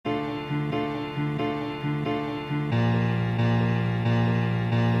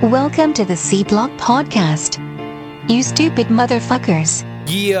Welcome to the C Block Podcast. You stupid motherfuckers.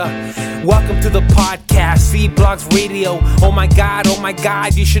 Yeah, welcome to the podcast, C Blocks Radio. Oh my god,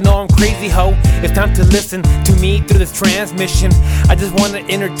 you should know I'm crazy, ho. It's time to listen to me through this transmission. I just want to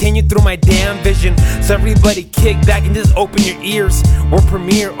entertain you through my damn vision. So everybody kick back and just open your ears. We're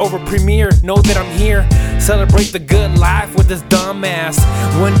premiere over premiere, know that I'm here. Celebrate the good life with this dumbass.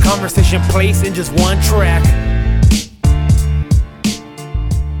 One conversation placed in just one track.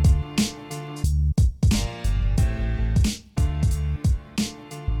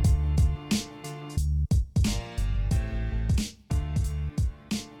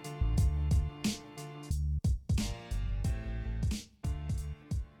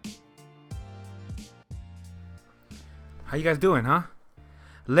 How you guys doing, huh?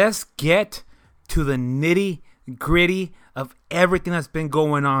 Let's get to the nitty gritty of everything that's been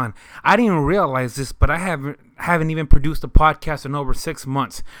going on. I didn't even realize this, but I haven't even produced a podcast in over 6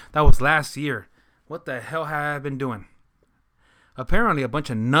 months. That was last year. What the hell have I been doing? Apparently a bunch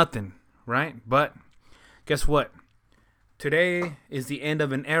of nothing, right? But guess what? Today is the end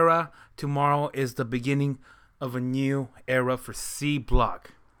of an era. Tomorrow is the beginning of a new era for C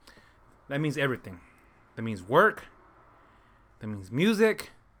Block. That means everything. That means work. That means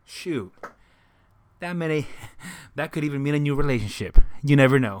music. Shoot. That could even mean a new relationship. You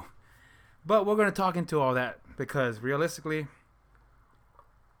never know. But we're going to talk into all that because realistically,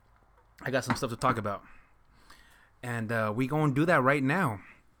 I got some stuff to talk about. And we going to do that right now.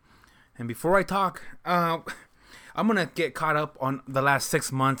 And before I talk, I'm going to get caught up on the last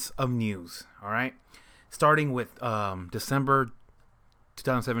 6 months of news. All right. Starting with December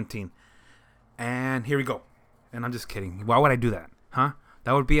 2017. And here we go. And I'm just kidding. Why would I do that? Huh?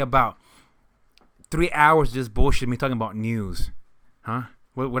 That would be about 3 hours just bullshit me talking about news. Huh?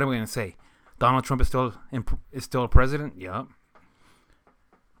 What am I going to say? Donald Trump is still a president? Yup.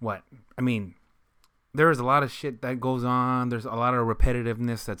 What? I mean, there's a lot of shit that goes on. There's a lot of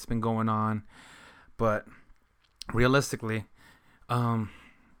repetitiveness that's been going on. But realistically,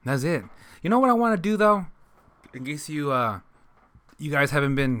 that's it. You know what I want to do, though? In case you guys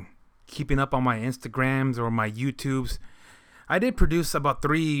haven't been keeping up on my Instagrams or my YouTubes, I did produce about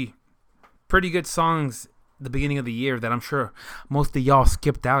 3 pretty good songs at the beginning of the year that I'm sure most of y'all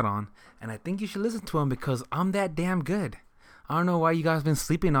skipped out on, and I think you should listen to them because I'm that damn good. I don't know why you guys been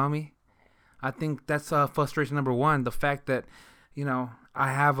sleeping on me. I think that's frustration number 1, the fact that, you know,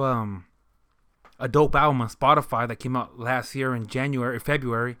 I have a dope album on Spotify that came out last year in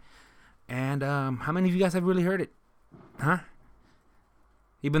February, and how many of you guys have really heard it? Huh?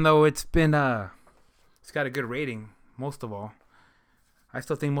 Even though it's been, it's got a good rating, most of all. I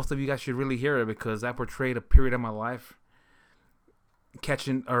still think most of you guys should really hear it because that portrayed a period of my life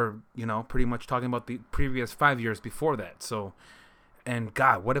pretty much talking about the previous 5 years before that. So, and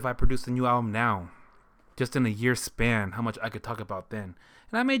God, what if I produced a new album now? Just in a year span, how much I could talk about then.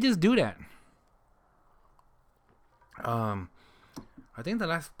 And I may just do that. I think the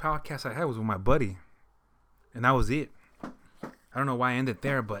last podcast I had was with my buddy. And that was it. I don't know why I ended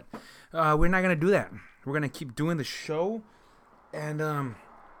there, but we're not going to do that. We're going to keep doing the show. And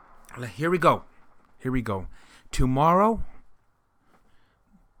here we go. Tomorrow.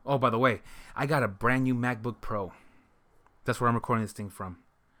 Oh, by the way, I got a brand new MacBook Pro. That's where I'm recording this thing from.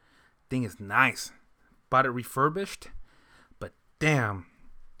 Thing is nice. Bought it refurbished. But damn.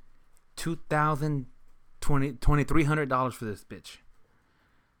 $2,300 for this bitch.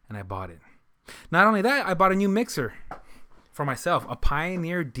 And I bought it. Not only that, I bought a new mixer for myself, a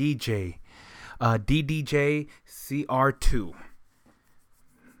Pioneer DJ, DDJ CR2.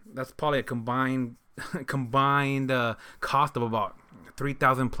 That's probably a combined cost of about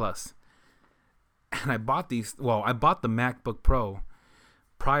 $3,000 plus. And I bought the MacBook Pro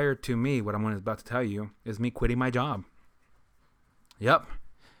prior to me. What I'm about to tell you is me quitting my job. Yep.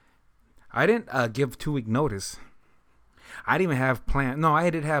 I didn't give 2-week notice. I didn't even have plans. No, I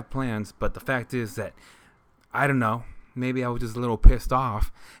did have plans, but the fact is that I don't know. Maybe I was just a little pissed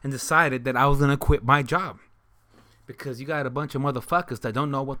off and decided that I was going to quit my job. Because you got a bunch of motherfuckers that don't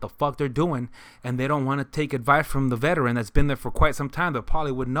know what the fuck they're doing and they don't want to take advice from the veteran that's been there for quite some time that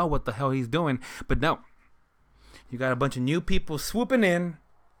probably would know what the hell he's doing. But no. You got a bunch of new people swooping in.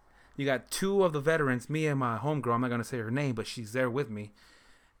 You got 2 of the veterans, me and my homegirl. I'm not going to say her name, but she's there with me.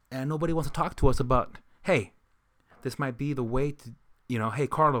 And nobody wants to talk to us about, hey, this might be the way to, hey,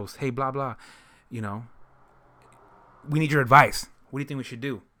 Carlos, hey, blah, blah, we need your advice. What do you think we should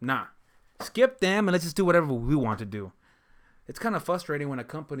do? Nah. Skip them and let's just do whatever we want to do. It's kind of frustrating when a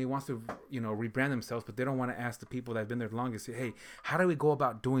company wants to, rebrand themselves, but they don't want to ask the people that have been there the longest, hey, how do we go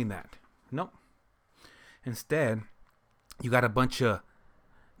about doing that? Nope. Instead, you got a bunch of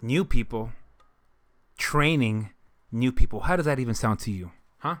new people training new people. How does that even sound to you?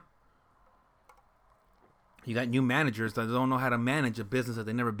 Huh? You got new managers that don't know how to manage a business that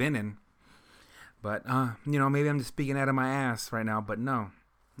they've never been in. But, maybe I'm just speaking out of my ass right now. But no.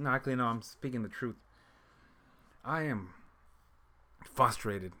 No, actually, no, I'm speaking the truth. I am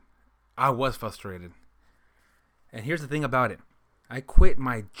frustrated. I was frustrated. And here's the thing about it. I quit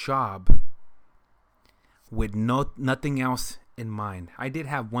my job with nothing else in mind. I did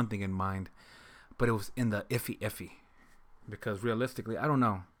have one thing in mind, but it was in the iffy. Because realistically, I don't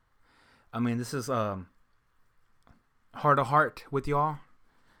know. I mean, this is heart to heart with y'all.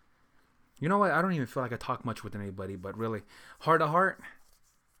 You know what? I don't even feel like I talk much with anybody, but really, heart to heart,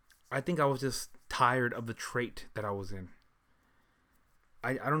 I think I was just tired of the trait that I was in.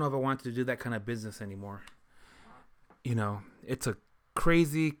 I don't know if I wanted to do that kind of business anymore. It's a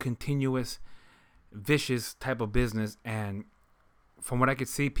crazy, continuous, vicious type of business, and from what I could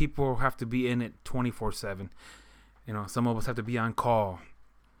see, people have to be in it 24/7. Some of us have to be on call.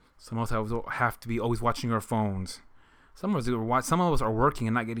 Some of us have to be always watching our phones. Some of us are working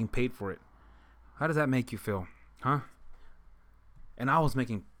and not getting paid for it. How does that make you feel? Huh? And I was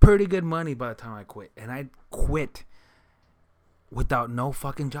making pretty good money by the time I quit. And I quit without no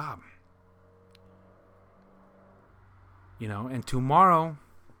fucking job. And tomorrow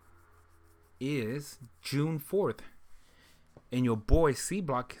is June 4th. And your boy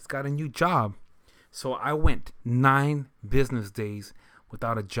C-Block has got a new job. So I went 9 business days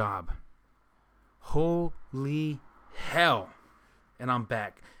without a job. Holy hell. And I'm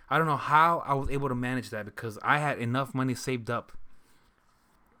back. I don't know how I was able to manage that, because I had enough money saved up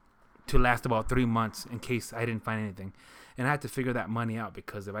to last about 3 months in case I didn't find anything. And I had to figure that money out,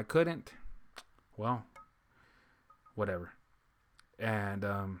 because if I couldn't, well, whatever. And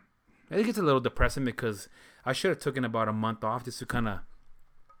it gets a little depressing, because I should have taken about a month off just to kind of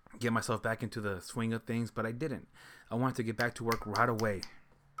get myself back into the swing of things, but I didn't. I wanted to get back to work right away.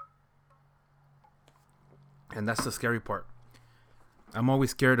 And that's the scary part. I'm always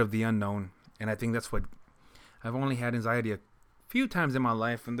scared of the unknown, and I think that's what I've only had anxiety a few times in my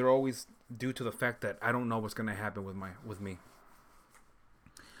life, and they're always due to the fact that I don't know what's going to happen with me.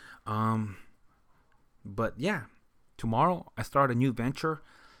 But yeah, tomorrow I start a new venture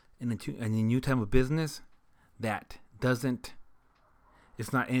in a new type of business that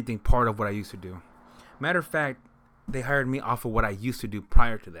it's not anything part of what I used to do. Matter of fact, they hired me off of what I used to do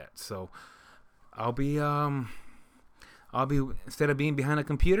prior to that. So I'll be instead of being behind a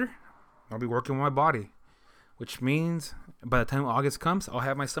computer, I'll be working with my body, which means by the time August comes, I'll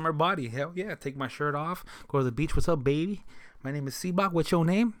have my summer body. Hell yeah, take my shirt off, go to the beach. What's up, baby? My name is C-Block. What's your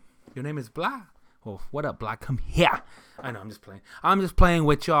name? Your name is Blah. Oh, what up, Blah? Come here. I know, I'm just playing. I'm just playing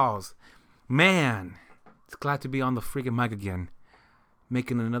with y'all's. Man, it's glad to be on the freaking mic again,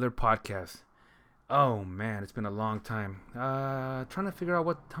 making another podcast. Oh man, it's been a long time. Trying to figure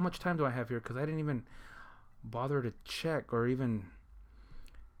out how much time do I have here, because I didn't even bother to check or even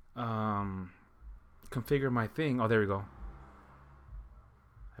configure my thing. Oh, there we go.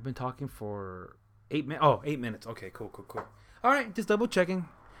 I've been talking for 8 minutes. Oh, 8 minutes. Okay, cool. All right, just double checking.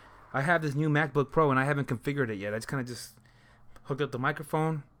 I have this new MacBook Pro and I haven't configured it yet. I just kind of hooked up the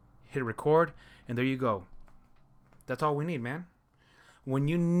microphone, hit record, and there you go. That's all we need, man. When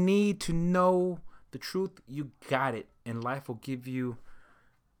you need to know the truth, you got it, and life will give you.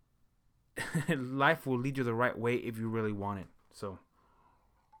 Life will lead you the right way if you really want it. So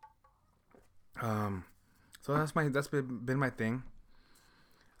that's been my thing.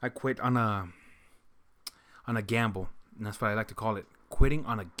 I quit on a gamble, and that's what I like to call it, quitting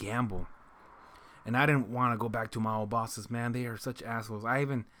on a gamble. And I didn't want to go back to my old bosses, man. They are such assholes. I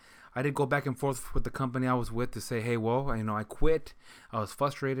did go back and forth with the company I was with to say, hey, well, I quit. I was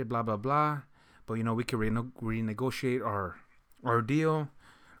frustrated, blah blah blah. But we could renegotiate our deal.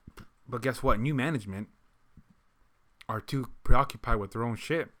 But guess what? New management are too preoccupied with their own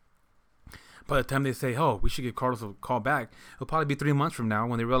shit. By the time they say, oh, we should give Carlos a call back, it'll probably be 3 months from now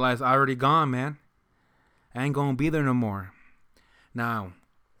when they realize I already gone, man. I ain't gonna be there no more. Now,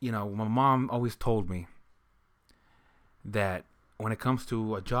 my mom always told me that when it comes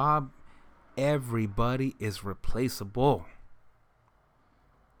to a job, everybody is replaceable.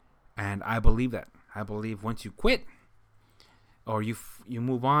 And I believe that. I believe once you quit, or you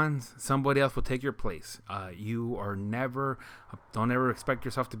move on, somebody else will take your place. Don't ever expect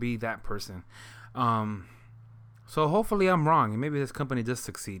yourself to be that person. So hopefully I'm wrong, and maybe this company does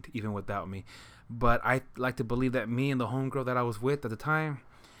succeed even without me. But I like to believe that me and the homegirl that I was with at the time,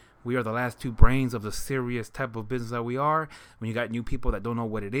 we are the last two brains of the serious type of business that we are. When you got new people that don't know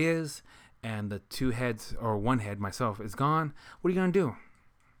what it is, and the two heads, or one head, myself, is gone, what are you going to do?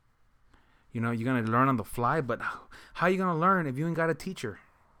 You know, you're going to learn on the fly, but how are you going to learn if you ain't got a teacher?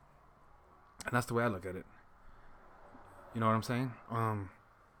 And that's the way I look at it. You know what I'm saying?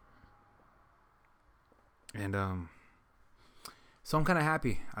 So I'm kind of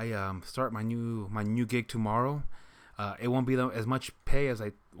happy. I start my new gig tomorrow. It won't be as much pay as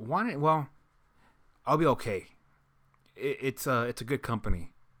I wanted. Well, I'll be okay. It's a good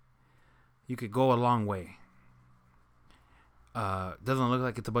company. You could go a long way. Doesn't look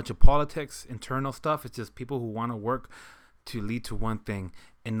like it's a bunch of politics, internal stuff. It's just people who want to work to lead to one thing,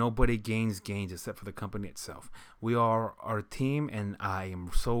 and nobody gains except for the company itself. We are our team, and I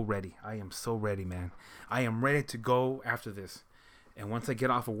am so ready. I am so ready, man. I am ready to go after this. And once I get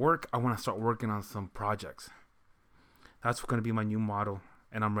off of work, I want to start working on some projects. That's going to be my new model,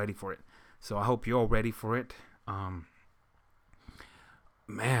 and I'm ready for it. So I hope you're all ready for it.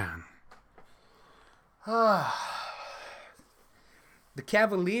 Man. The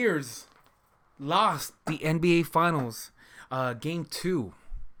Cavaliers lost the NBA Finals, Game 2.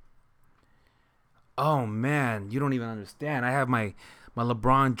 Oh, man. You don't even understand. I have my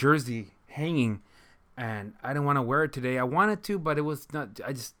LeBron jersey hanging, and I didn't want to wear it today. I wanted to, but it was not.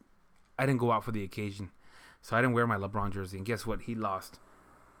 I didn't go out for the occasion. So I didn't wear my LeBron jersey. And guess what? He lost.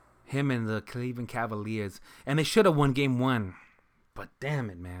 Him and the Cleveland Cavaliers. And they should have won Game 1. But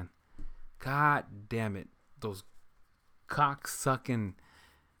damn it, man. God damn it. Those cock-sucking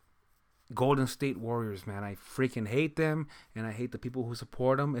Golden State Warriors, man. I freaking hate them. And I hate the people who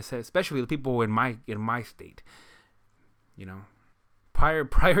support them. Especially the people in my state. You know. Prior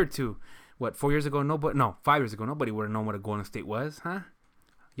to, 4 years ago? 5 years ago. Nobody would have known what a Golden State was, huh?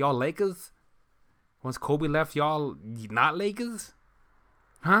 Y'all Lakers? Once Kobe left, y'all not Lakers?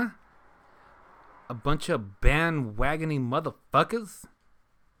 Huh? A bunch of bandwagoning motherfuckers?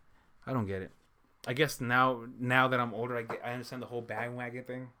 I don't get it. I guess now that I'm older, I understand the whole bandwagon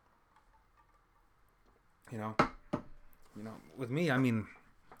thing. You know, with me, I mean,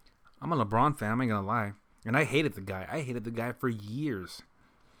 I'm a LeBron fan. I ain't gonna lie, and I hated the guy. I hated the guy for years.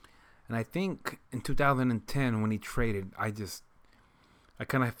 And I think in 2010 when he traded, I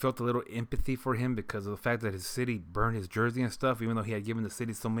kind of felt a little empathy for him because of the fact that his city burned his jersey and stuff, even though he had given the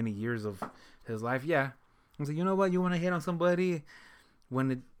city so many years of his life. Yeah. I was like, you know what? You want to hit on somebody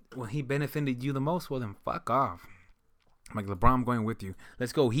when he benefited you the most? Well, then fuck off. I'm like, LeBron, I'm going with you.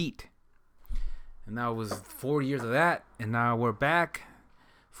 Let's go Heat. And now it was 4 years of that. And now we're back.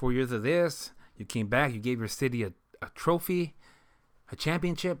 4 years of this. You came back. You gave your city a trophy, a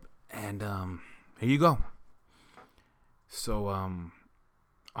championship. And here you go. So,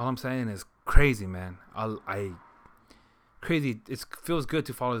 all I'm saying is crazy, man. Crazy. It feels good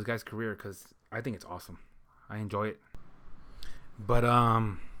to follow this guy's career because I think it's awesome. I enjoy it. But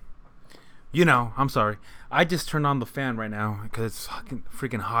you know, I'm sorry. I just turned on the fan right now because it's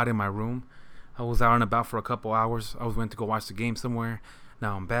freaking hot in my room. I was out and about for a couple hours. I was went to go watch the game somewhere.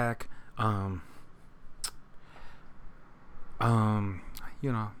 Now I'm back. You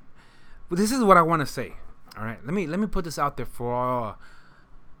know, but this is what I want to say. All right, let me put this out there for all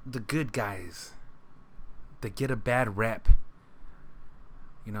the good guys that get a bad rep.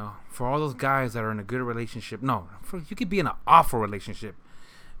 You know, for all those guys that are in a good relationship. No, you could be in an awful relationship.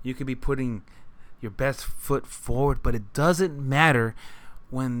 You could be putting your best foot forward, but it doesn't matter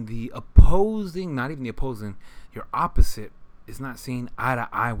when the opposing, not even the opposing, your opposite is not seeing eye to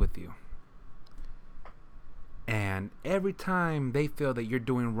eye with you. And every time they feel that you're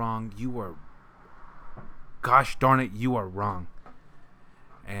doing wrong, you are, gosh darn it, you are wrong.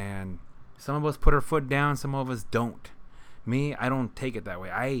 And some of us put our foot down, some of us don't. Me, I don't take it that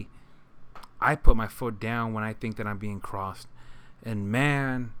way. I put my foot down when I think that I'm being crossed. And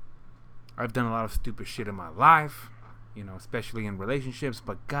man, I've done a lot of stupid shit in my life, you know, especially in relationships.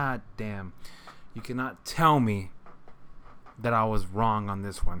 But god damn, you cannot tell me that I was wrong on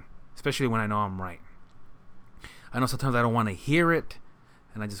this one, especially when I know I'm right. I know sometimes I don't want to hear it,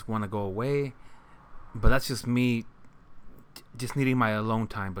 and I just want to go away. But that's just me just needing my alone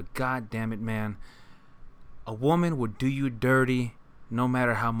time. But god damn it, man. A woman will do you dirty no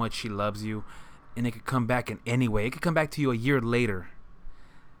matter how much she loves you. And it could come back in any way. It could come back to you a year later.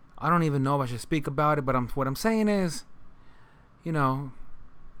 I don't even know if I should speak about it, but what I'm saying is, you know,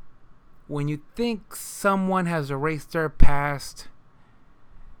 when you think someone has erased their past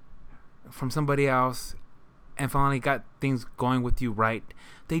from somebody else and finally got things going with you right,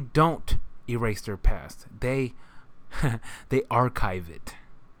 they don't erase their past. They archive it.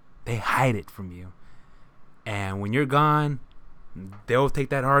 They hide it from you. And when you're gone, they'll take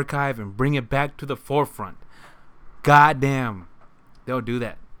that archive and bring it back to the forefront. God damn, they'll do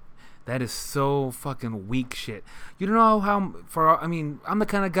that. That is so fucking weak shit. You don't know how I'm the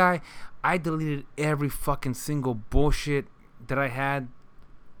kind of guy, I deleted every fucking single bullshit that I had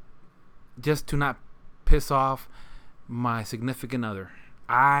just to not piss off my significant other.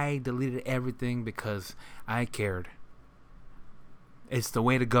 I deleted everything because I cared. It's the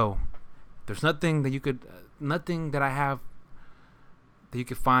way to go. There's nothing that I have that you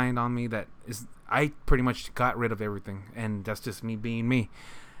could find on me that is. I pretty much got rid of everything, and that's just me being me.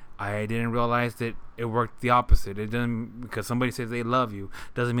 I didn't realize that it worked the opposite. It doesn't, because somebody says they love you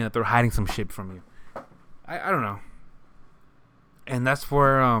doesn't mean that they're hiding some shit from you. I don't know. And that's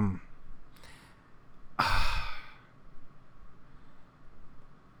where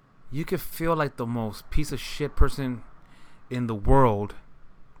you could feel like the most piece of shit person in the world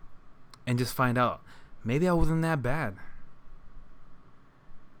and just find out maybe I wasn't that bad.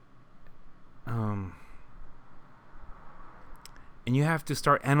 And you have to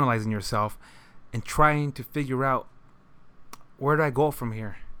start analyzing yourself and trying to figure out, where do I go from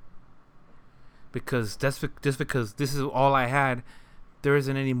here? Because just because this is all I had, there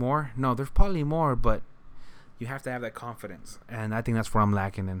isn't any more. No, there's probably more, but you have to have that confidence, and I think that's where I'm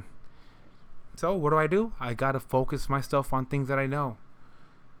lacking in. So what do? I gotta focus myself on things that I know.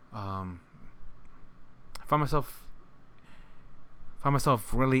 I find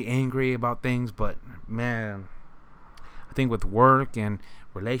myself really angry about things, but man, I think with work and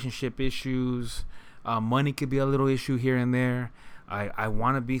relationship issues, money could be a little issue here and there. I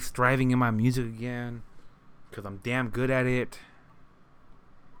want to be striving in my music again because I'm damn good at it.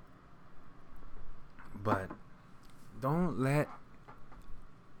 But don't let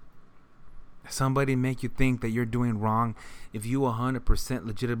somebody make you think that you're doing wrong if you 100%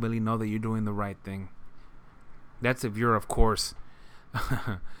 legitimately know that you're doing the right thing. That's if you're, of course,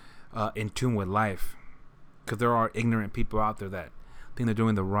 in tune with life. Because there are ignorant people out there that think they're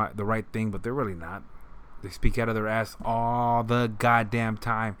doing the right thing, but they're really not. They speak out of their ass all the goddamn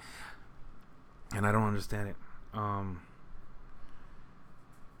time, and I don't understand it.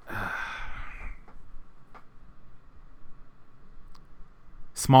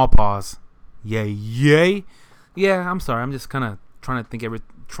 Small pause. Yay. Yeah, I'm sorry. I'm just kind of trying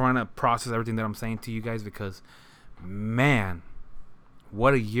to process everything that I'm saying to you guys, because, man,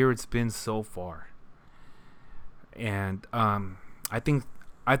 what a year it's been so far. And I think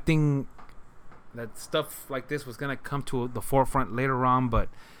that stuff like this was gonna come to the forefront later on, but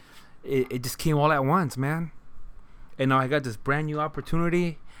it just came all at once, man. And now I got this brand new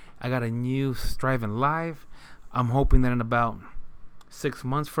opportunity. I got a new Striving Live. I'm hoping that in about 6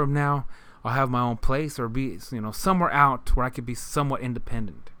 months from now, I'll have my own place or be, somewhere out where I could be somewhat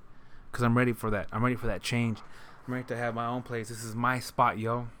independent. Because I'm ready for that. I'm ready for that change. I'm ready to have my own place. This is my spot,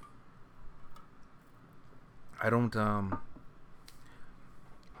 yo. I don't know.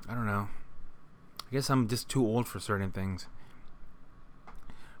 I guess I'm just too old for certain things.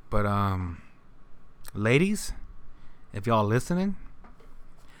 But, ladies, if y'all listening,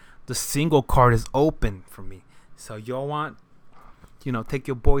 the single card is open for me. So y'all want, take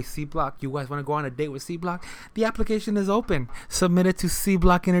your boy C Block. You guys want to go on a date with C Block? The application is open. Submit it to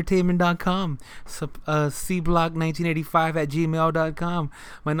cblockentertainment.com. cblock1985@gmail.com.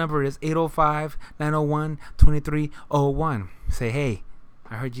 My number is 805-901-2301. Say, hey,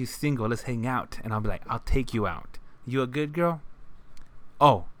 I heard you single. Let's hang out. And I'll be like, I'll take you out. You a good girl?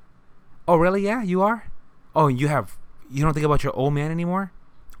 Oh, really? Yeah, you are? Oh, you don't think about your old man anymore?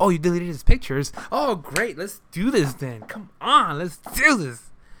 Oh, you deleted his pictures? Oh, great. Let's do this then. Come on. Let's do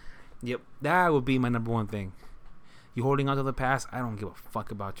this. Yep. That would be my number one thing. You holding on to the past? I don't give a fuck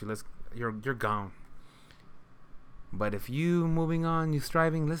about you. You're gone. But if you moving on, you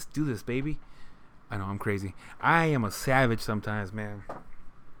striving, let's do this, baby. I know I'm crazy. I am a savage sometimes, man.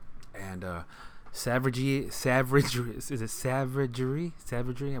 And savagery, is it savagery,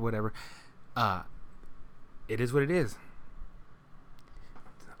 whatever. It is what it is.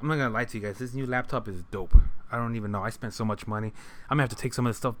 I'm not gonna lie to you guys. This new laptop is dope. I don't even know. I spent so much money. I'm gonna have to take some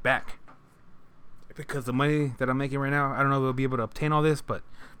of this stuff back because the money that I'm making right now, I don't know if I'll be able to obtain all this, but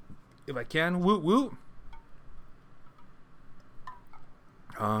if I can, woot woot.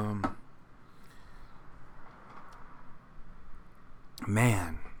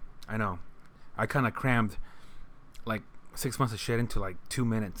 Man, I know. I kind of crammed like 6 months of shit into like 2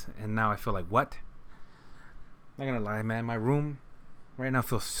 minutes, and now I feel like, what? I'm not gonna lie, man. My room right now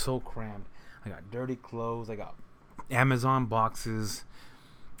feels so crammed. I got dirty clothes. I got Amazon boxes.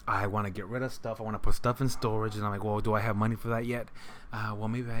 I want to get rid of stuff. I want to put stuff in storage, and I'm like, well, do I have money for that yet? Well,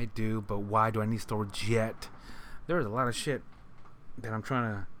 maybe I do, but why do I need storage yet? There's a lot of shit that I'm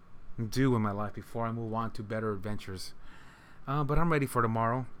trying to do in my life before I move on to better adventures. But I'm ready for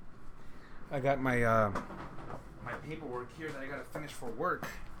tomorrow. I got my my paperwork here that I gotta finish for work,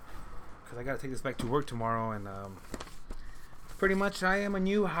 because I gotta take this back to work tomorrow. And pretty much I am a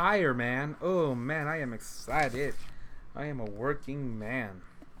new hire, man. Oh man, I am excited. I am a working man.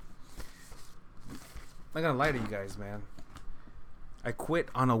 I'm not gonna lie to you guys, man. I quit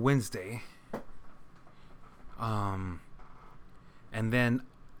on a Wednesday. And then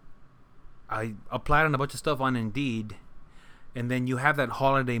I applied on a bunch of stuff on Indeed. And then you have that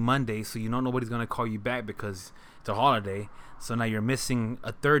holiday Monday, so you know nobody's gonna call you back because it's a holiday. So now you're missing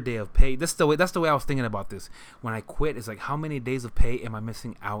a third day of pay. That's the way I was thinking about this. When I quit, it's like, how many days of pay am I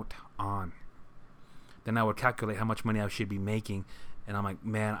missing out on? Then I would calculate how much money I should be making, and I'm like,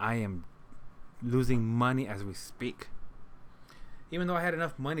 man, I am losing money as we speak. Even though I had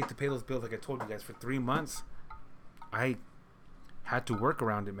enough money to pay those bills, like I told you guys, for 3 months, I had to work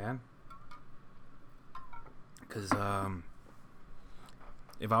around it, man. Because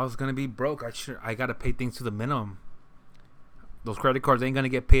if I was gonna be broke, I gotta pay things to the minimum. Those credit cards ain't gonna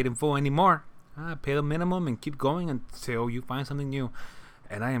get paid in full anymore. I pay the minimum and keep going until you find something new.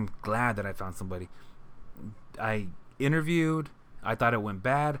 And I am glad that I found somebody. I interviewed. I thought it went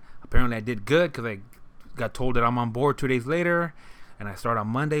bad. Apparently, I did good because I got told that I'm on board 2 days later, and I start on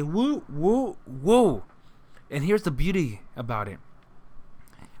Monday. Woo, woo, woo! And here's the beauty about it: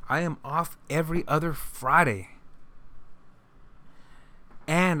 I am off every other Friday.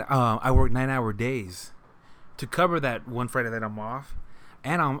 And I work 9-hour days to cover that one Friday that I'm off.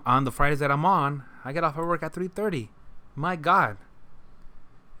 And on the Fridays that I'm on, I get off of work at 3:30. My God.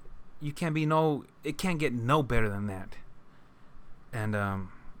 It can't get no better than that. And,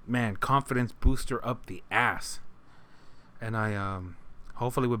 man, confidence booster up the ass. And I,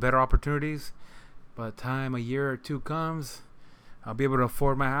 hopefully with better opportunities, by the time a year or two comes, I'll be able to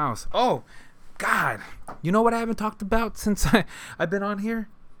afford my house. Oh, God, you know what I haven't talked about since I've been on here?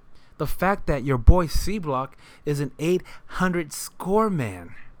 The fact that your boy C Block is an 800 score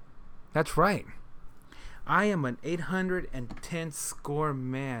man. That's right. I am an 810 score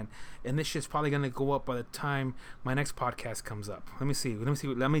man, and this shit's probably gonna go up by the time my next podcast comes up. Let me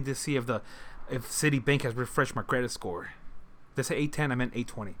just see if Citibank has refreshed my credit score. Did I say 810? I meant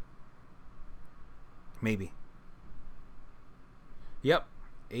 820. Maybe. Yep,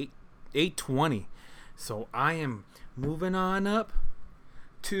 820. So I am moving on up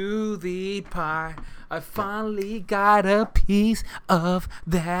to the pie. I finally got a piece of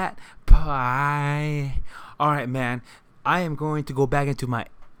that pie. Alright, man, I am going to go back into my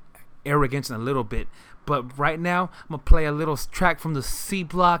arrogance in a little bit, but right now I'm gonna play a little track from the C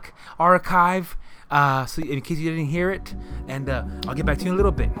Block archive, so in case you didn't hear it, and I'll get back to you in a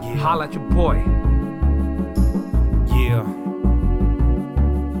little bit. Yeah. Holla at your boy. Yeah.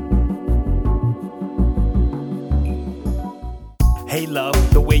 Hey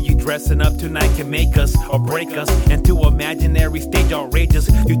love, the way you dressing up tonight can make us or break us into imaginary stage outrageous.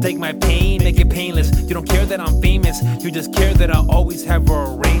 You take my pain, make it painless. You don't care that I'm famous, you just care that I always have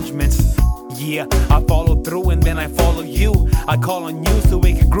arrangements. Yeah, I follow through and then I follow you. I call on you so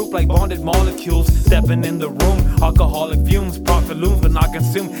we can group like bonded molecules. Stepping in the room, alcoholic fumes, profit looms but not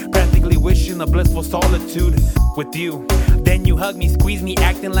consumed. Practically wishing a blissful solitude with you. Then you hug me, squeeze me,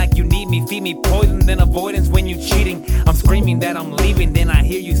 acting like you need me. Feed me poison, then avoidance when you cheating. I'm screaming that I'm leaving, then I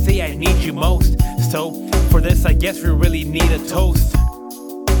hear you say I need you most. So, for this I guess we really need a toast.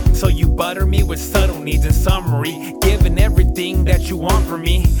 So you butter me with subtle needs and summary, giving everything that you want from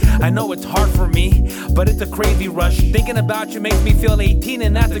me. I know it's hard for me, but it's a crazy rush. Thinking about you makes me feel 18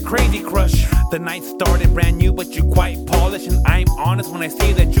 and that's a crazy crush. The night started brand new but you quite polished, and I'm honest when I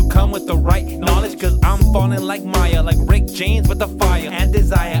say that you come with the right knowledge. Cause I'm falling like Maya, like Rick James with the fire and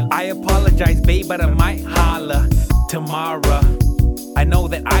desire. I apologize babe, but I might holla tomorrow. I know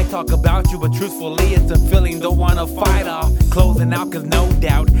that I talk about you, but truthfully it's a feeling don't wanna fight off. Closing out cause no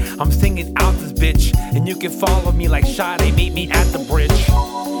doubt I'm singing out this bitch, and you can follow me like Sade, meet me at the bridge.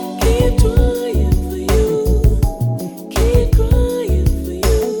 Keep trying for you, keep crying for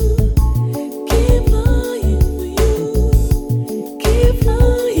you, keep lying for you, keep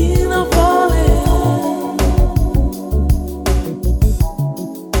lying, I'm falling.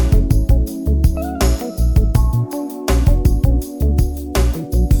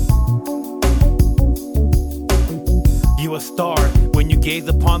 You a star when you gaze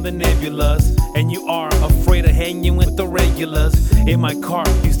upon the nebulas, and you are afraid of hanging with the regulars. In my car,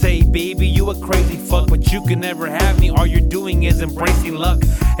 you say, baby, you a crazy fuck, but you can never have me. All you're doing is embracing luck.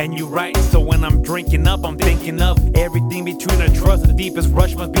 And you right, so when I'm drinking up, I'm thinking of everything between our trust. The deepest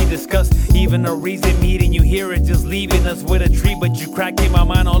rush must be discussed. Even a reason meeting you here is just leaving us with a tree, but you cracking my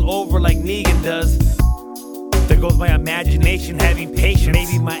mind all over like Negan does. The goes my imagination, having patience.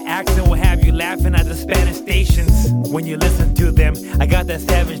 Maybe my accent will have you laughing at the Spanish stations. When you listen to them, I got that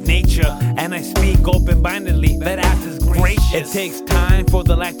savage nature, and I speak open-mindedly. That ass is gracious. It takes time for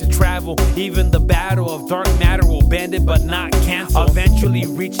the light to travel. Even the battle of dark matter will bend it, but not cancel. Eventually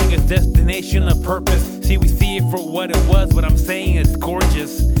reaching its destination of purpose. See, we see it for what it was. What I'm saying is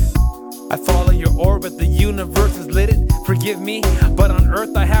gorgeous. I follow your orbit, the universe is lit it. Forgive me, but on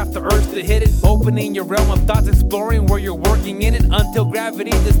Earth I have the urge to hit it. Opening your realm of thoughts, exploring where you're working in it, until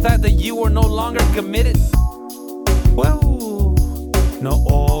gravity decides that you are no longer committed. Whoa, no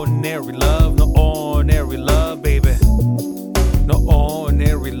ordinary love, no ordinary love, baby. No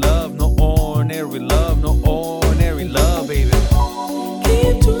ordinary love, no ordinary love, no ordinary love, baby.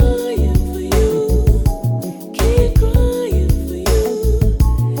 Keep trying for you. Keep crying for you.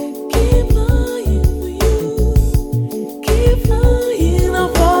 Keep lying for you. Keep flying, I'm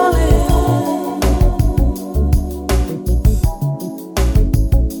falling.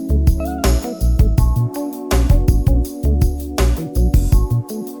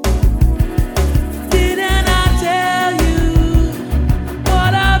 Didn't I tell you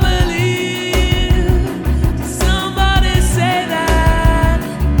what I believe? Did somebody say that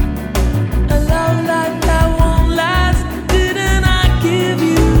a love like that won't last? Didn't I give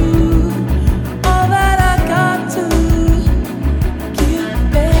you all that I got to give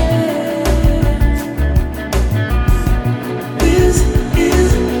back? This is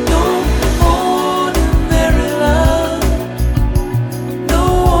no ordinary love, no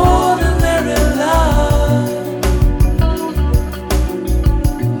ordinary love.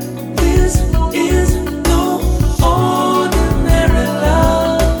 This is no ordinary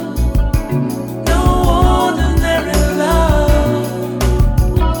love, no ordinary love.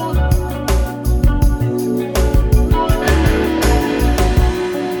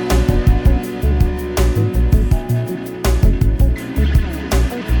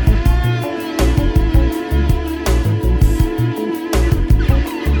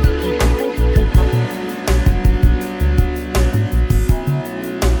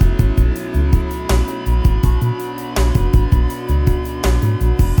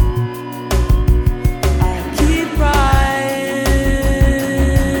 I keep crying,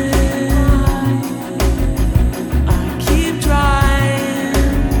 I keep trying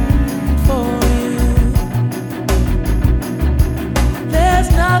for you. There's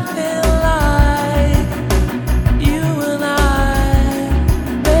nothing like you and I,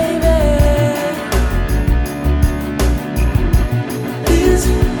 baby. This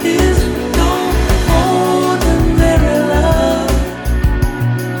is no ordinary love,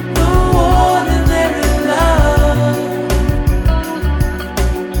 no ordinary love.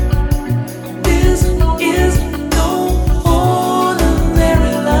 This is no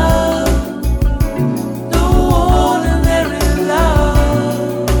ordinary love, no ordinary love.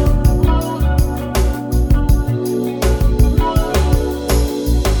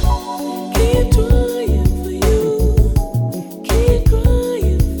 Keep trying for you, keep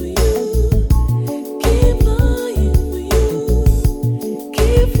crying for you, keep lying for you,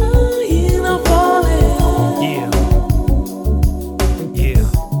 keep flying, I'm falling. Yeah. Yeah.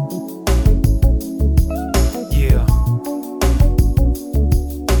 Yeah.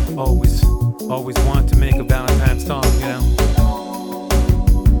 Always wanted to make a Valentine's song, you know.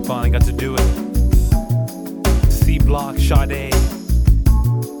 Finally got to do it. C Block, Sade,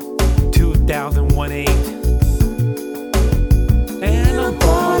 2018. And I'm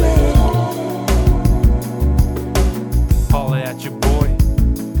falling. Holla at your boy.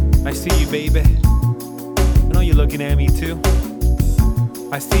 I see you, baby. I know you're looking at me too.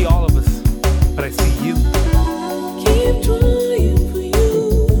 I see all of us, but I see you. Keep trying for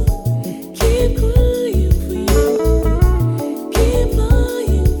you, keep crying for you, keep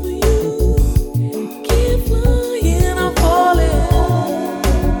lying for you, keep flying, I'm falling.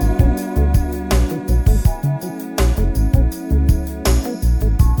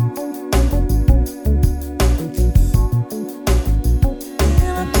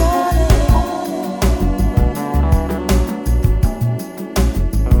 I'm falling.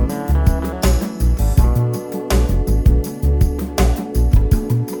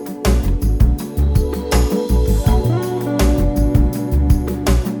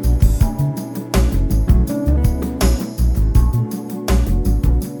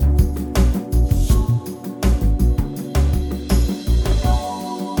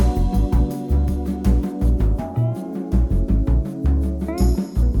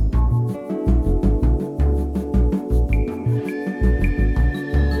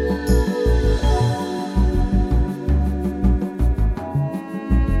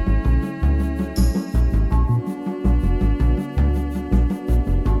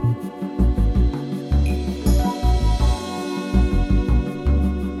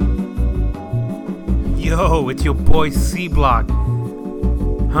 Yo, it's your boy C Block.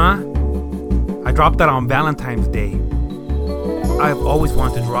 Huh? I dropped that on Valentine's Day. I've always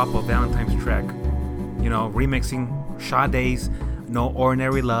wanted to drop a Valentine's track. You know, remixing Sade's No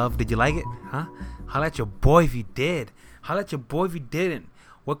Ordinary Love. Did you like it? Huh? Holla at your boy if you did. Holla at your boy if you didn't.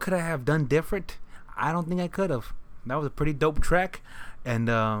 What could I have done different? I don't think I could have. That was a pretty dope track. And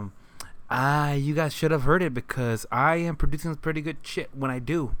you guys should have heard it because I am producing some pretty good shit when I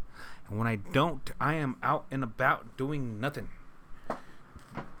do. And when I don't, I am out and about doing nothing.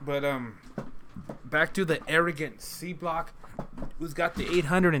 But back to the arrogant C Block, who's got the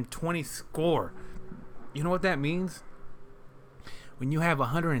 820 score. You know what that means? When you have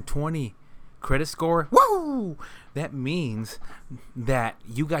 120 credit score, woo! That means that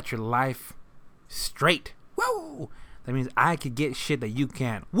you got your life straight. Woo! That means I could get shit that you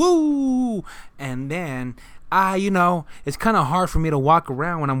can't. Woo! And then it's kind of hard for me to walk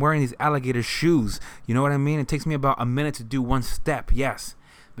around when I'm wearing these alligator shoes. You know what I mean? It takes me about a minute to do one step. Yes,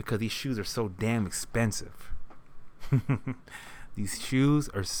 because these shoes are so damn expensive. These shoes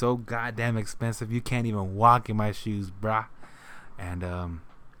are so goddamn expensive. You can't even walk in my shoes, brah. And I'm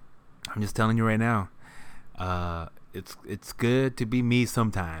just telling you right now, it's good to be me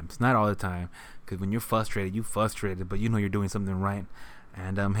sometimes, not all the time. Because when you're frustrated, you frustrated, but you know you're doing something right.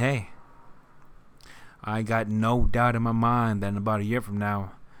 And hey, I got no doubt in my mind that in about a year from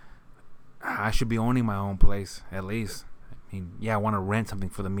now, I should be owning my own place, at least. I mean, yeah, I want to rent something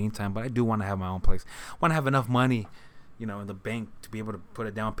for the meantime, but I do want to have my own place. I want to have enough money, in the bank to be able to put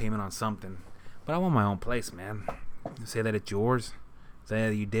a down payment on something. But I want my own place, man. Say that it's yours. Say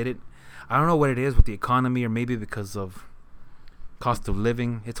that you did it. I don't know what it is with the economy, or maybe because of cost of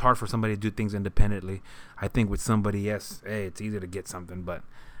living. It's hard for somebody to do things independently. I think with somebody, yes, hey, it's easier to get something, but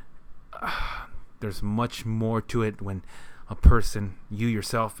there's much more to it when a person, you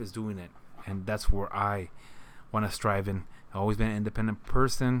yourself, is doing it. And that's where I want to strive in. I've always been an independent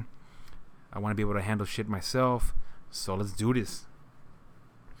person. I want to be able to handle shit myself. So let's do this.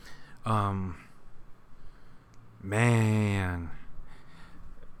 Man,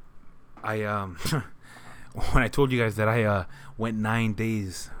 I when I told you guys that I went 9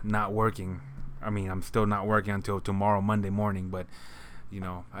 days not working. I mean, I'm still not working until tomorrow, Monday morning, but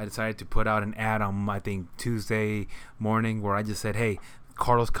I decided to put out an ad on, I think, Tuesday morning, where I just said, hey,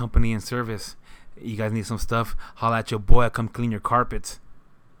 Carlos Company and Service, you guys need some stuff, holla at your boy. I'll come clean your carpets,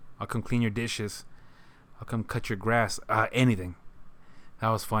 I'll come clean your dishes, I'll come cut your grass, anything. That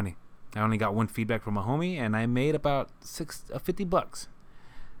was funny. I only got one feedback from a homie, and I made about $50.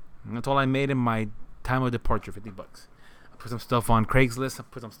 And that's all I made in my time of departure, $50. I put some stuff on Craigslist, I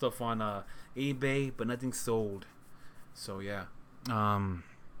put some stuff on eBay, but nothing sold. So yeah, trying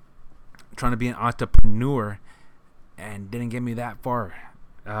to be an entrepreneur, and didn't get me that far.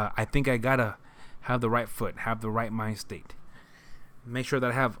 I think I gotta have the right foot, have the right mind state, make sure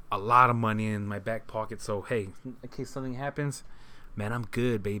that I have a lot of money in my back pocket. So hey, in case something happens, man, I'm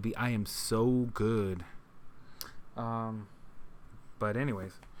good, baby. I am so good. But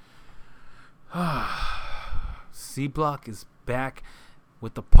anyways, C Block is back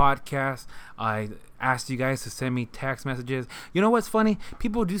with the podcast. I asked you guys to send me text messages. You know what's funny?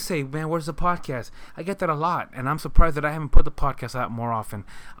 People do say, man, where's the podcast? I get that a lot, and I'm surprised that I haven't put the podcast out more often.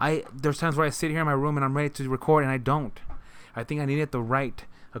 There's times where I sit here in my room and I'm ready to record, and I don't. I think I needed the right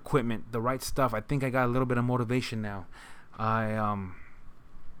equipment, the right stuff. I think I got a little bit of motivation now.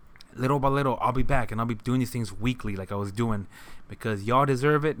 Little by little, I'll be back, and I'll be doing these things weekly like I was doing, because y'all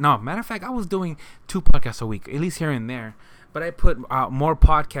deserve it. No, matter of fact, I was doing 2 podcasts a week, at least here and there. But I put out more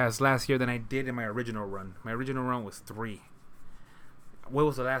podcasts last year than I did in my original run. My original run was 3. What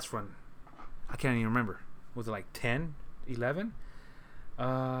was the last run? I can't even remember. Was it like 10? 11?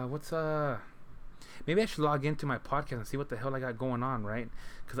 Maybe I should log into my podcast and see what the hell I got going on, right?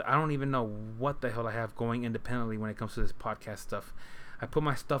 Because I don't even know what the hell I have going independently when it comes to this podcast stuff. I put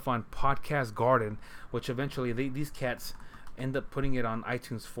my stuff on Podcast Garden, which eventually these cats end up putting it on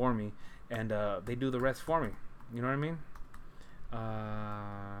iTunes for me, and they do the rest for me. You know what I mean?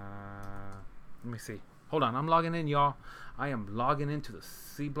 Let me see. Hold on, I'm logging in, y'all. I am logging into the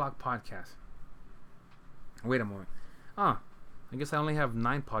C Block podcast. Wait a moment. I guess I only have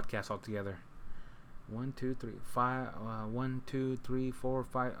 9 podcasts altogether. 1, 2, 3, 5. 1, 2, 3, 4,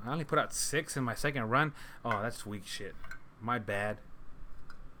 5. I only put out 6 in my second run. Oh, that's weak shit. My bad.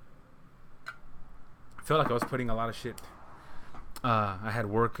 I feel like I was putting a lot of shit. I had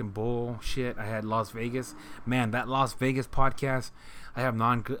work and bullshit. I had Las Vegas. Man, that Las Vegas podcast, I have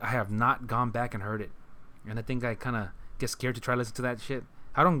not gone back and heard it. And I think I kind of get scared to try to listen to that shit.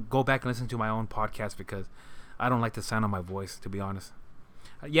 I don't go back and listen to my own podcast because I don't like the sound of my voice, to be honest.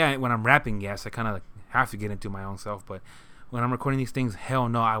 Yeah, when I'm rapping, yes, I kind of have to get into my own self. But when I'm recording these things, hell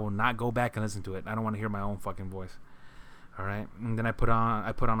no, I will not go back and listen to it. I don't want to hear my own fucking voice. All right. And then I put on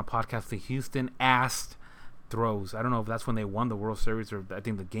a podcast, the Houston Astros. I don't know if that's when they won the World Series or I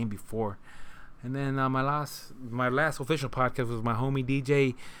think the game before. And then my last official podcast was my homie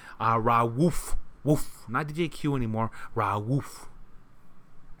DJ Rawoof. Woof. Not DJ Q anymore. Rawoof.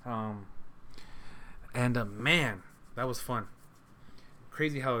 Man, that was fun.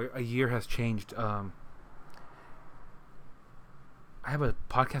 Crazy how a year has changed. I have a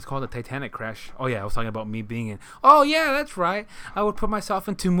podcast called The Titanic Crash. Oh yeah, I was talking about me being in. Oh yeah, that's right. I would put myself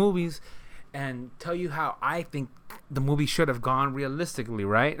into movies and tell you how I think the movie should have gone realistically,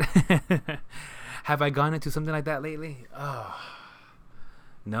 right? Have I gone into something like that lately?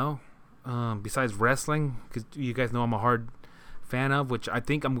 No. Besides wrestling, because you guys know I'm a hard fan of, which I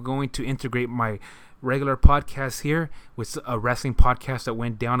think I'm going to integrate my regular podcast here with a wrestling podcast that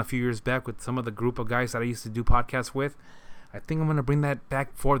went down a few years back with some of the group of guys that I used to do podcasts with. I think I'm going to bring that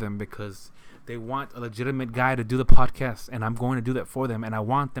back for them because they want a legitimate guy to do the podcast, and I'm going to do that for them, and I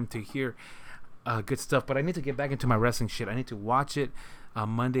want them to hear good stuff. But I need to get back into my wrestling shit. I need to watch it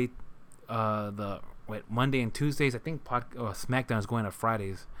Monday and Tuesdays. I think SmackDown is going on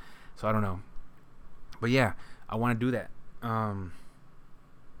Fridays, so I don't know. But yeah, I want to do that. I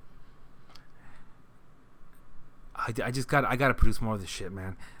gotta produce more of this shit,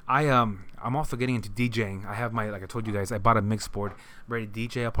 man. I'm also getting into DJing. I have like I told you guys, I bought a mix board, I'm ready to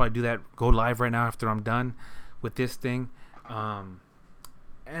DJ. I'll probably do that, go live right now after I'm done with this thing. You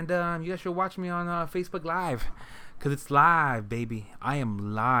guys should watch me on Facebook Live, because it's live, baby. I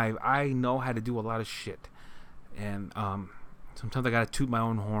am live. I know how to do a lot of shit, and sometimes I gotta toot my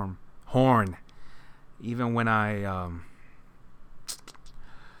own horn, even when I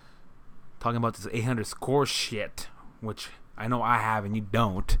talking about this 800 score shit, which I know I have and you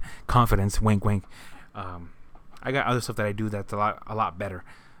don't. Confidence, wink, wink. I got other stuff that I do that's a lot better.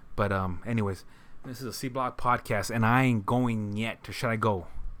 But anyways, this is a C Block podcast, and I ain't going yet. Or should I go?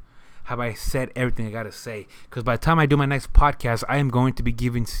 Have I said everything I gotta say? Because by the time I do my next podcast, I am going to be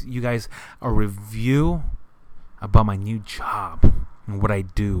giving you guys a review about my new job and what I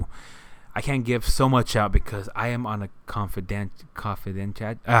do. I can't give so much out because I am on a confidential. Fuck,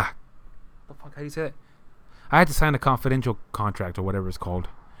 how do you say that? I had to sign a confidential contract or whatever it's called,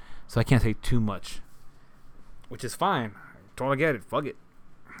 so I can't say too much, which is fine. Totally get it. Fuck it.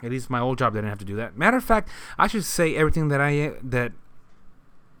 At least my old job didn't have to do that. Matter of fact, I should say everything that I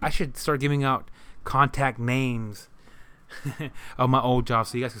should start giving out contact names of my old job,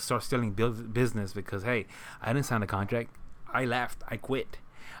 so you guys can start stealing business. Because hey, I didn't sign a contract. I left. I quit.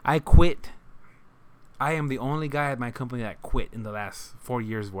 I am the only guy at my company that quit in the last 4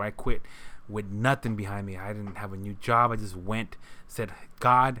 years, where I quit with nothing behind me. I didn't have a new job. I just went, said,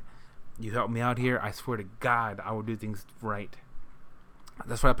 God, you help me out here. I swear to God, I will do things right.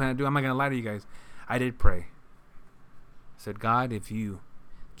 That's what I plan to do. I'm not going to lie to you guys. I did pray. I said, God, if you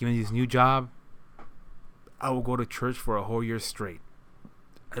give me this new job, I will go to church for a whole year straight.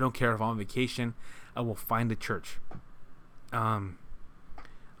 I don't care if I'm on vacation. I will find a church.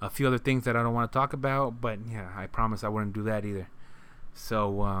 A few other things that I don't want to talk about, but yeah, I promise I wouldn't do that either.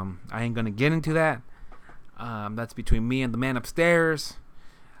 So I ain't gonna get into that. That's between me and the man upstairs.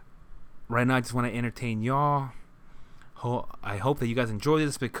 Right now, I just want to entertain y'all. I hope that you guys enjoy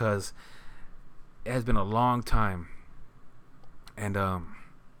this, because it has been a long time. And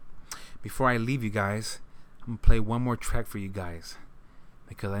before I leave you guys, I'm gonna play one more track for you guys,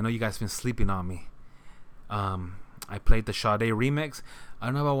 because I know you guys have been sleeping on me. I played the Sade remix. I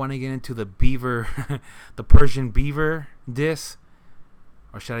don't know if I want to get into the Beaver, the Persian Beaver diss,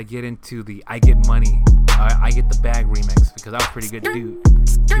 or should I get into the I Get Money, I Get the Bag remix, because that was pretty good too.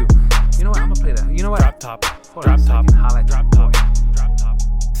 You know what? I'm gonna play that. You know what? Drop top.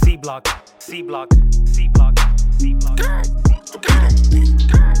 C block.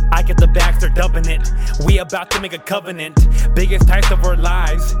 I get the bags, they're dubbing it. We about to make a covenant. Biggest types of our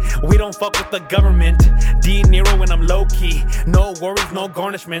lives. We don't fuck with the government. D Niro when I'm low key. No worries, no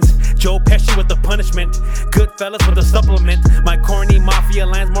garnishments. Joe Pesci with the punishment. Goodfellas with the supplement. My corny mafia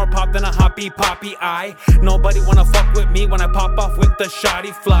lands more pop than a hoppy poppy eye. Nobody wanna fuck with me when I pop off with the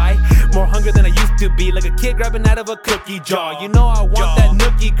shoddy fly. More hungry than I used to be, like a kid grabbing out of a cookie jar. You know I want that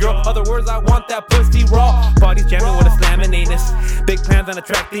nookie girl. Other words, I want that pussy raw. Bodies jamming with a slamming anus. Big plans on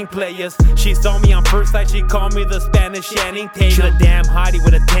attracting players. She saw me on first sight, she called me the Spanish Channing Tatum. She a damn hottie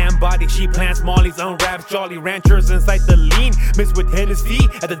with a damn body. She plants mollies, unwraps Jolly Ranchers inside the lean, mixed with Hennessy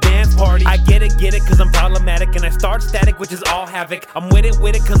at the dance party. I get it cause I'm problematic, and I start static, which is all havoc. I'm with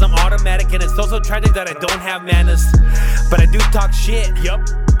it cause I'm automatic, and it's also tragic that I don't have manners. But I do talk shit, yup.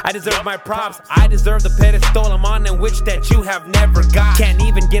 I deserve my props, I deserve the pedestal I'm on and which that you have never got. Can't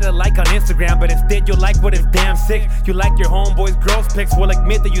even get a like on Instagram, but instead you like what is damn sick. You like your homeboy's girls pics, well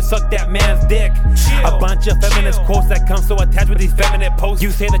admit that you suck that man's dick. A bunch of feminist quotes that come so attached with these feminine posts.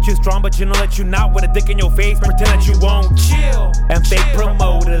 You say that you're strong, but you know that you're not. With a dick in your face, pretend that you won't. Chill. And fake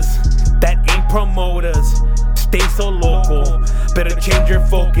promoters that ain't promoters. Stay so local, better change your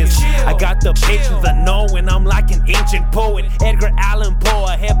focus. I got the patience to know when I'm like an ancient poet. Edgar Allan Poe,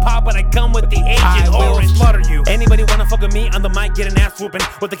 a hip hop, but I come with the Agent Orange. Slaughter you. Anybody wanna fuck with me on the mic, get an ass whooping.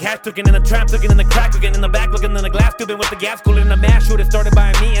 With the cash looking in the trap, looking in the crack, looking in the back, looking in the glass tubing. With the gas cooler in the mass shooter started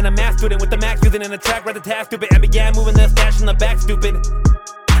by me and a math student. With the max using in the track, read the task stupid. And began moving the stash in the back stupid.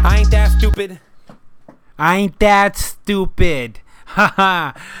 I ain't that stupid. I ain't that stupid.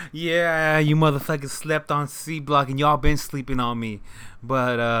 Haha. Yeah, you motherfuckers slept on C Block and y'all been sleeping on me.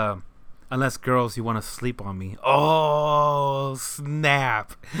 But unless girls, you want to sleep on me. Oh,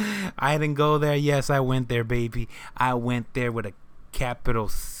 snap. I didn't go there. Yes, I went there, baby. I went there with a capital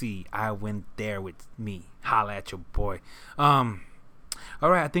C. I went there with me. Holla at your boy. All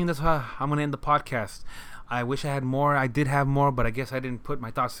right, I think that's how I'm going to end the podcast. I wish I had more. I did have more, but I guess I didn't put my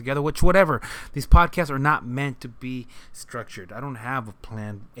thoughts together, which whatever. These podcasts are not meant to be structured. I don't have a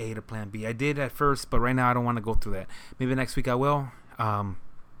plan A to plan B. I did at first, but right now I don't want to go through that. Maybe next week I will.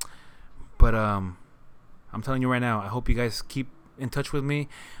 But I'm telling you right now, I hope you guys keep in touch with me.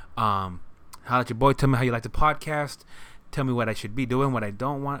 Holla at your boy. Tell me how you like the podcast. Tell me what I should be doing, what I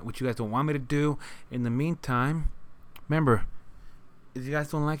don't want, what you guys don't want me to do. In the meantime, remember, if you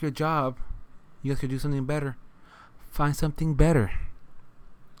guys don't like your job, you guys could do something better. Find something better.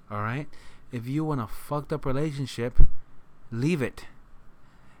 Alright? If you want a fucked up relationship, leave it.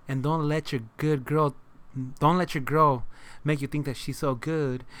 And don't let your girl make you think that she's so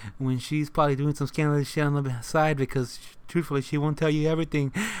good when she's probably doing some scandalous shit on the side, because truthfully she won't tell you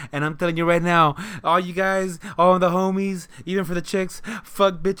everything. And I'm telling you right now, all you guys, all the homies, even for the chicks,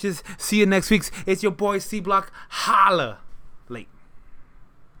 fuck bitches. See you next week. It's your boy C Block. Holla.